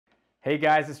Hey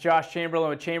guys, it's Josh Chamberlain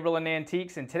with Chamberlain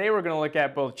Antiques, and today we're going to look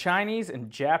at both Chinese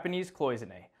and Japanese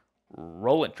cloisonne.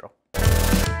 Roll intro.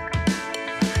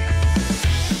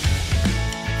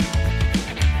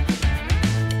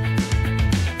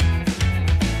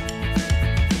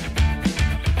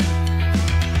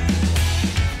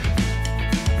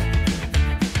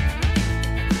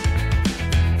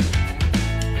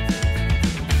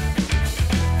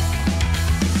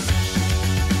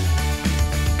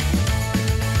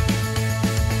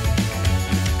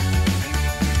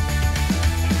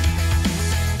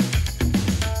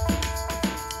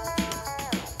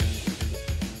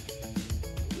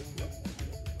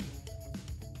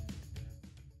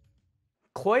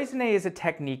 Cloisonne is a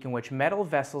technique in which metal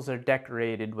vessels are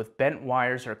decorated with bent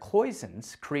wires or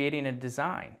cloisons, creating a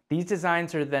design. These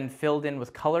designs are then filled in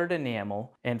with colored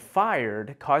enamel and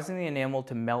fired, causing the enamel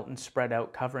to melt and spread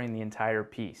out, covering the entire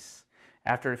piece.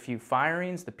 After a few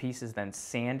firings, the piece is then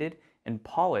sanded and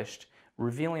polished,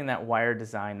 revealing that wire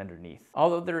design underneath.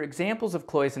 Although there are examples of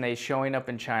cloisonne showing up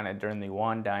in China during the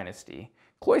Yuan dynasty,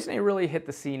 cloisonne really hit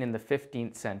the scene in the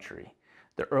 15th century.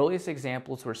 The earliest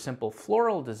examples were simple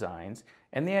floral designs,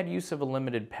 and they had use of a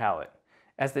limited palette.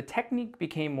 As the technique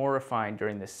became more refined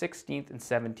during the 16th and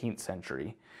 17th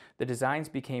century, the designs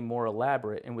became more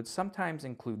elaborate and would sometimes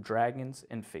include dragons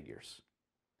and figures.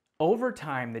 Over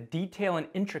time, the detail and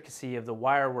intricacy of the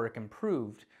wirework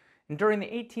improved, and during the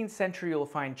 18th century you'll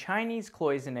find Chinese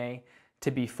cloisonne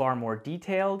to be far more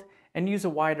detailed and use a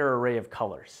wider array of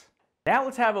colors. Now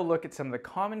let's have a look at some of the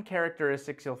common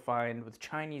characteristics you'll find with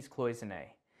Chinese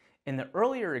cloisonne. In the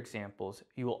earlier examples,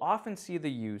 you will often see the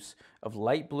use of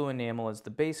light blue enamel as the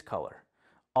base color.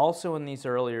 Also in these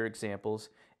earlier examples,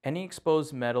 any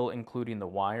exposed metal, including the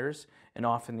wires and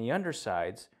often the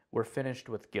undersides, were finished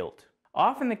with gilt.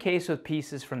 Often the case with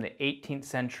pieces from the 18th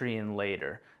century and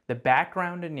later, the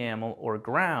background enamel or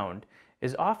ground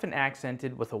is often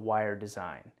accented with a wire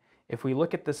design. If we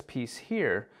look at this piece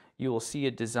here, you will see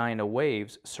a design of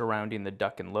waves surrounding the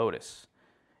duck and lotus.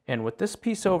 And with this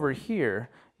piece over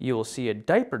here, you will see a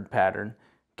diapered pattern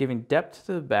giving depth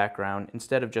to the background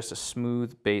instead of just a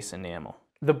smooth base enamel.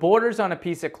 The borders on a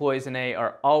piece of cloisonne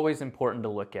are always important to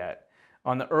look at.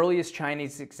 On the earliest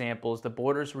Chinese examples, the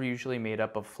borders were usually made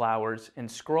up of flowers and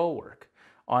scrollwork.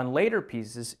 On later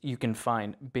pieces, you can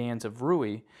find bands of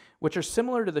rui, which are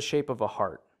similar to the shape of a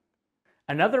heart.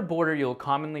 Another border you'll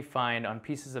commonly find on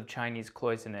pieces of Chinese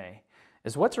cloisonne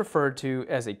is what's referred to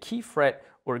as a key fret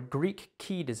or Greek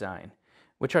key design,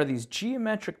 which are these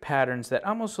geometric patterns that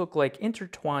almost look like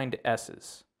intertwined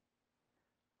S's.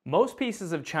 Most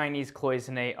pieces of Chinese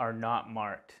cloisonne are not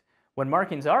marked. When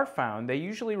markings are found, they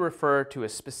usually refer to a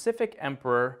specific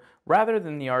emperor rather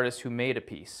than the artist who made a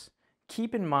piece.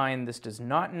 Keep in mind this does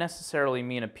not necessarily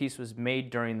mean a piece was made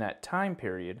during that time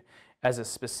period, as a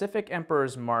specific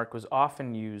emperor's mark was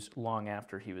often used long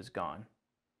after he was gone.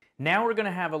 Now we're going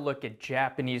to have a look at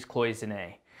Japanese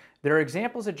cloisonne. There are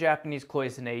examples of Japanese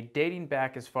cloisonne dating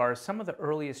back as far as some of the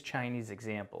earliest Chinese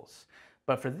examples.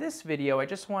 But for this video, I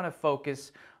just want to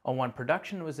focus on when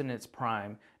production was in its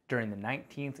prime during the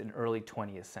 19th and early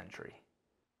 20th century.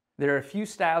 There are a few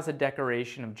styles of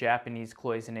decoration of Japanese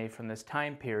cloisonne from this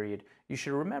time period you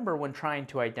should remember when trying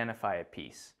to identify a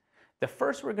piece. The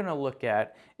first we're going to look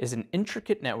at is an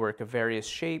intricate network of various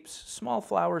shapes, small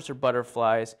flowers or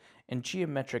butterflies, and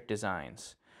geometric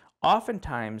designs.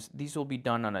 Oftentimes, these will be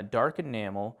done on a dark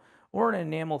enamel or an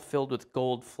enamel filled with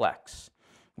gold flecks,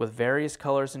 with various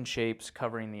colors and shapes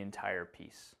covering the entire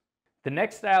piece. The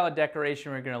next style of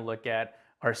decoration we're going to look at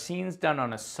are scenes done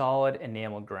on a solid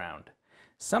enamel ground.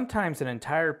 Sometimes an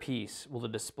entire piece will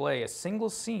display a single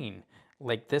scene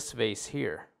like this vase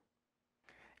here.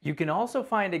 You can also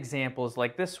find examples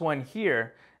like this one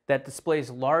here that displays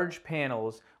large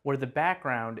panels where the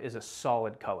background is a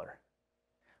solid color.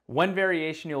 One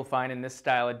variation you'll find in this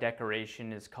style of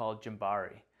decoration is called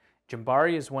jambari.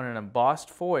 Jambari is when an embossed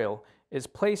foil is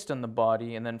placed on the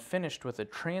body and then finished with a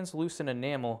translucent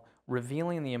enamel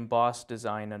revealing the embossed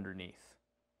design underneath.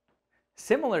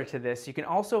 Similar to this, you can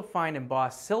also find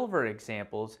embossed silver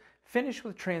examples finished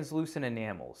with translucent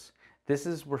enamels. This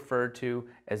is referred to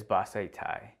as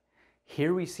baseitai.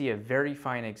 Here we see a very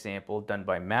fine example done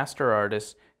by master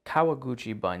artist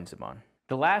Kawaguchi Bunzemon.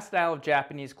 The last style of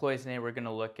Japanese cloisonne we're going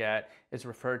to look at is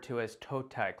referred to as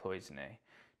totai cloisonne.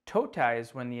 Totai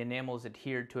is when the enamel is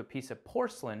adhered to a piece of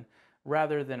porcelain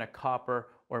rather than a copper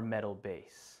or metal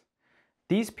base.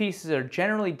 These pieces are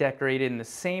generally decorated in the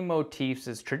same motifs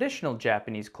as traditional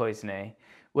Japanese cloisonne,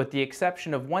 with the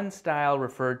exception of one style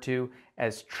referred to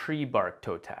as tree bark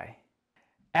totai.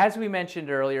 As we mentioned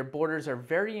earlier, borders are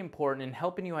very important in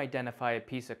helping you identify a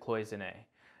piece of cloisonne.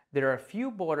 there are a few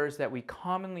borders that we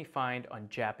commonly find on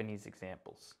Japanese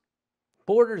examples.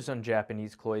 Borders on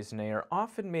Japanese cloisonne are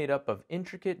often made up of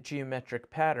intricate geometric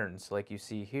patterns like you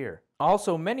see here.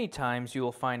 Also, many times you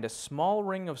will find a small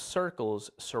ring of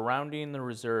circles surrounding the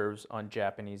reserves on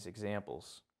Japanese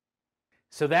examples.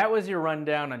 So that was your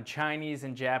rundown on Chinese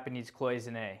and Japanese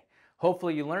cloisonne.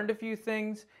 Hopefully you learned a few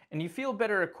things and you feel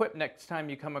better equipped next time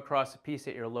you come across a piece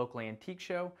at your local antique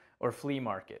show or flea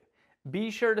market.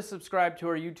 Be sure to subscribe to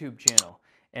our YouTube channel.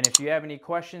 And if you have any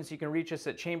questions, you can reach us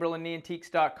at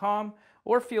chamberlainantiques.com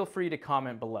or feel free to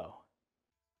comment below.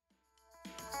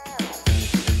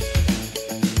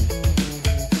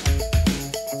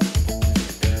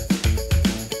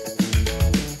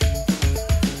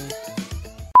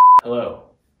 Hello,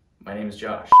 my name is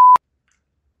Josh.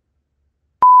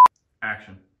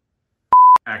 Action.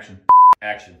 Action.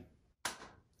 Action.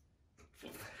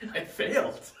 I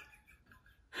failed.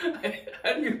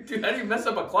 How do you mess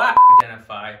up a clap?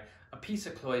 Identify a piece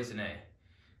of cloisonne.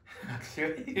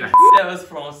 That was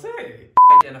Francais.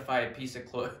 Identify a piece of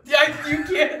cloisonne. Yeah, you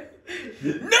can't.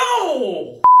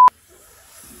 No!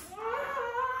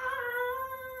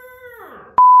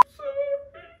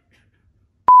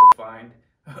 Fine.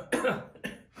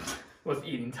 Was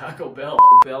eating Taco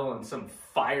Bell and some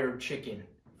fire chicken.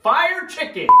 Fire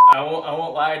chicken! I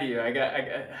won't lie to you. I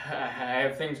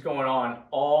have things going on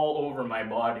all over my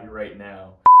body right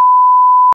now.